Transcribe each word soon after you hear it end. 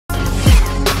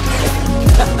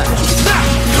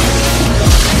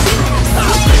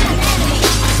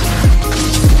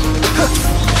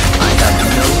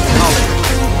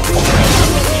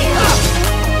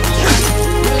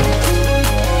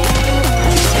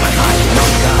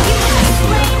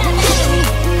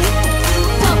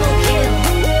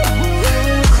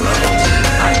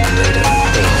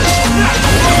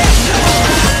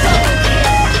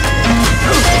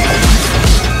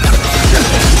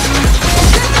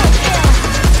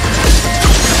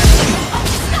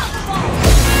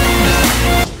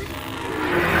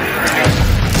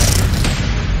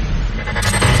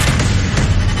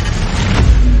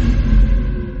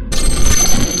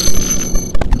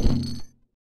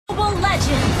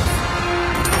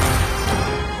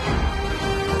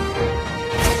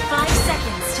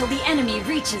enemy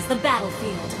reaches the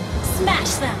battlefield,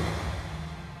 smash them!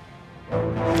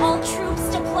 All troops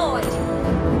deployed!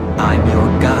 I'm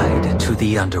your guide to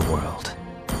the underworld.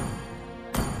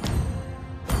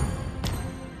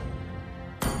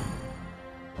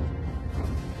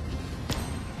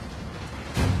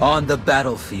 On the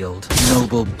battlefield,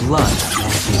 noble blood will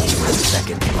give you a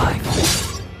second life.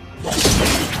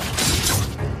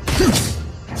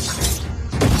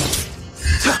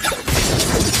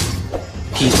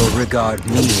 People regard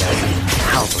me as an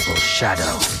impalpable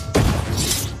shadow.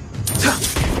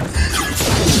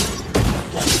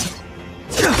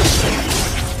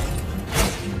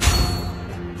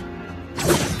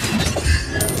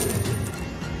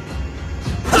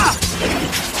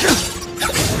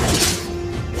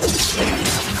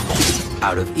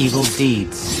 Out of evil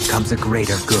deeds comes a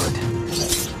greater good.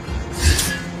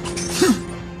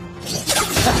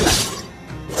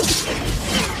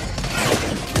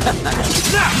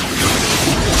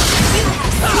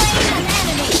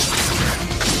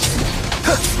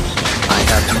 I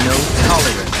have no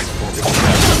tolerance for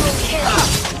betrayal.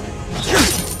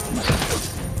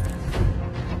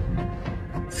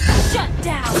 Shut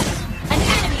down! An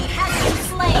enemy has been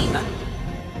slain!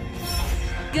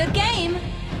 Good game!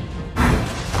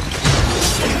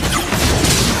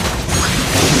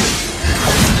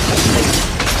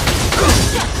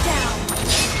 Shut down!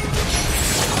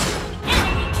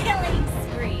 Enemy killing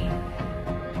spree!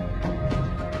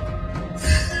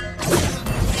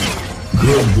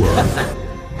 Good work.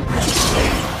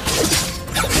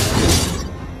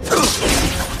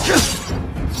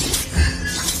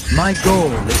 My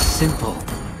goal is simple: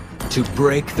 to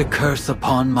break the curse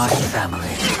upon my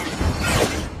family.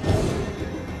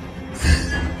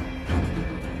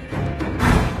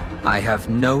 I have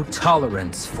no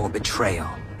tolerance for betrayal.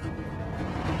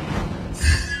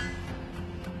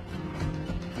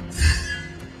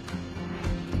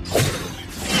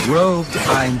 Robed,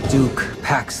 I'm Duke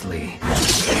Paxley.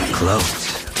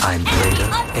 Cloaked, I'm Blader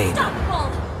Aamon.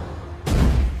 Unstoppable!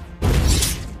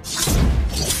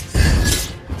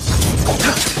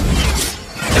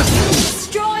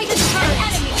 Destroy the turret! An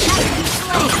enemy has been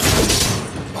slain!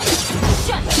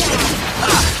 Shut down!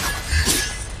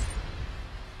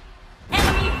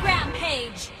 Enemy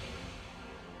rampage!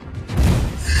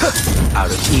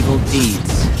 Out of evil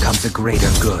deeds comes a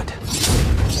greater good.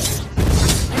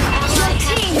 Your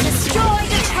team destroyed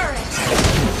the turret!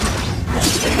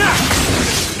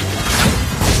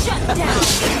 Shut down!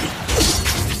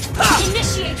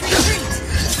 Initiate retreat!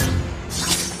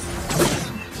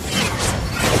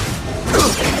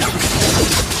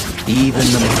 Even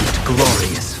the most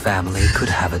glorious family could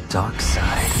have a dark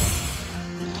side.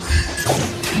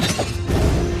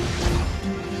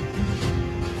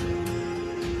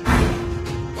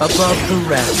 Above the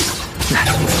rest,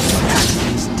 that's where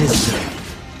Paxley's distant.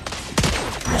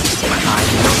 I'm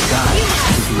your guide You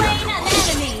have to the slain underworld. an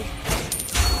enemy!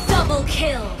 Double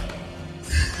kill!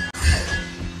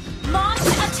 Launch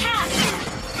attack!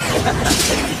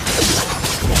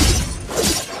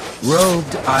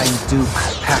 Robed, I'm Duke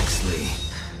Paxley.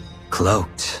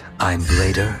 Cloaked, I'm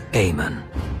Blader Aamon.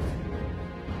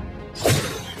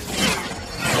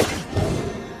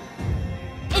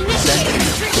 Initiate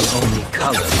retreat! Will only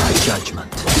color my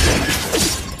judgment.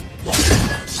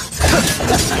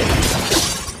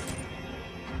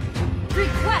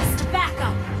 Request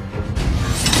backup!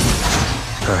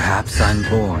 Perhaps I'm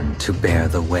born to bear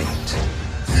the weight.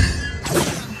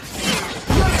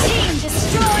 Your team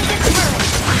destroyed the turret!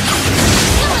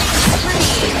 Killing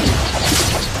spree!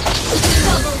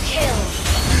 Double kill!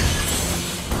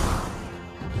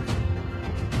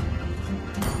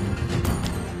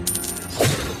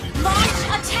 Launch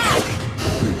attack!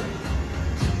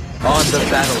 On the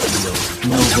battlefield,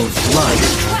 noble blood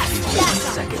will Request give you a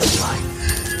backup! second life.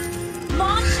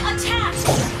 Launch attack!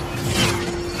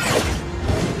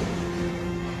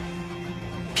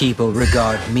 People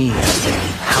regard me as an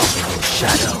impalpable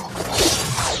shadow.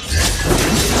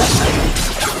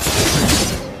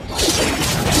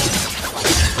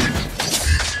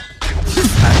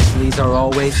 Paxleys are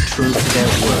always true to their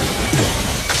word.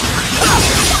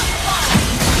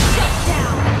 Shut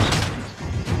down!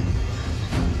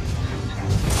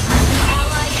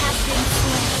 Ally has been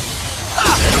slain.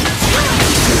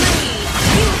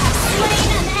 You have slain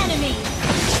an enemy!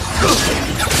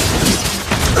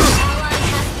 Ally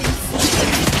has been slain.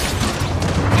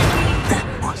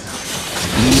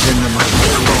 Even the most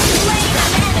glorious Slain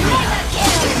an enemy!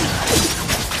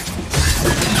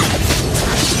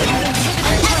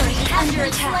 Under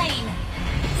attack!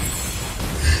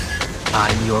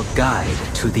 I'm your guide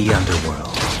to the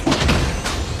underworld.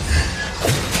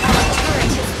 Our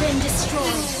turret has been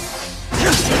destroyed.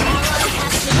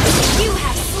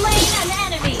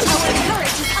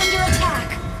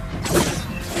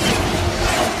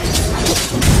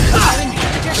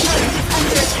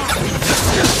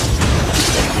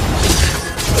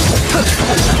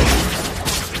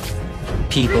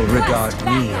 People regard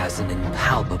me as an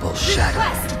impalpable shadow.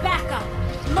 Request backup.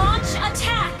 Launch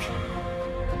attack.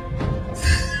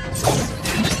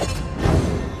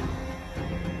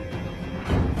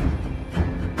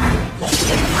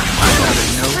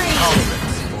 No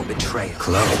tolerance for betrayal.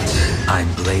 Close. I'm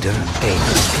Blader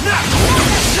Aamon.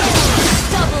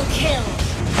 Double kill.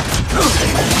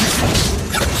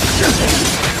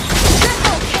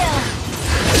 Triple kill.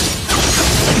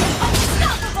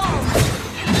 Unstoppable.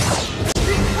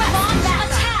 Request launch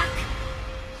attack.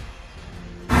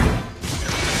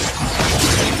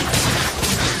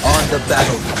 On the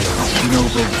battlefield,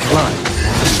 noble blood.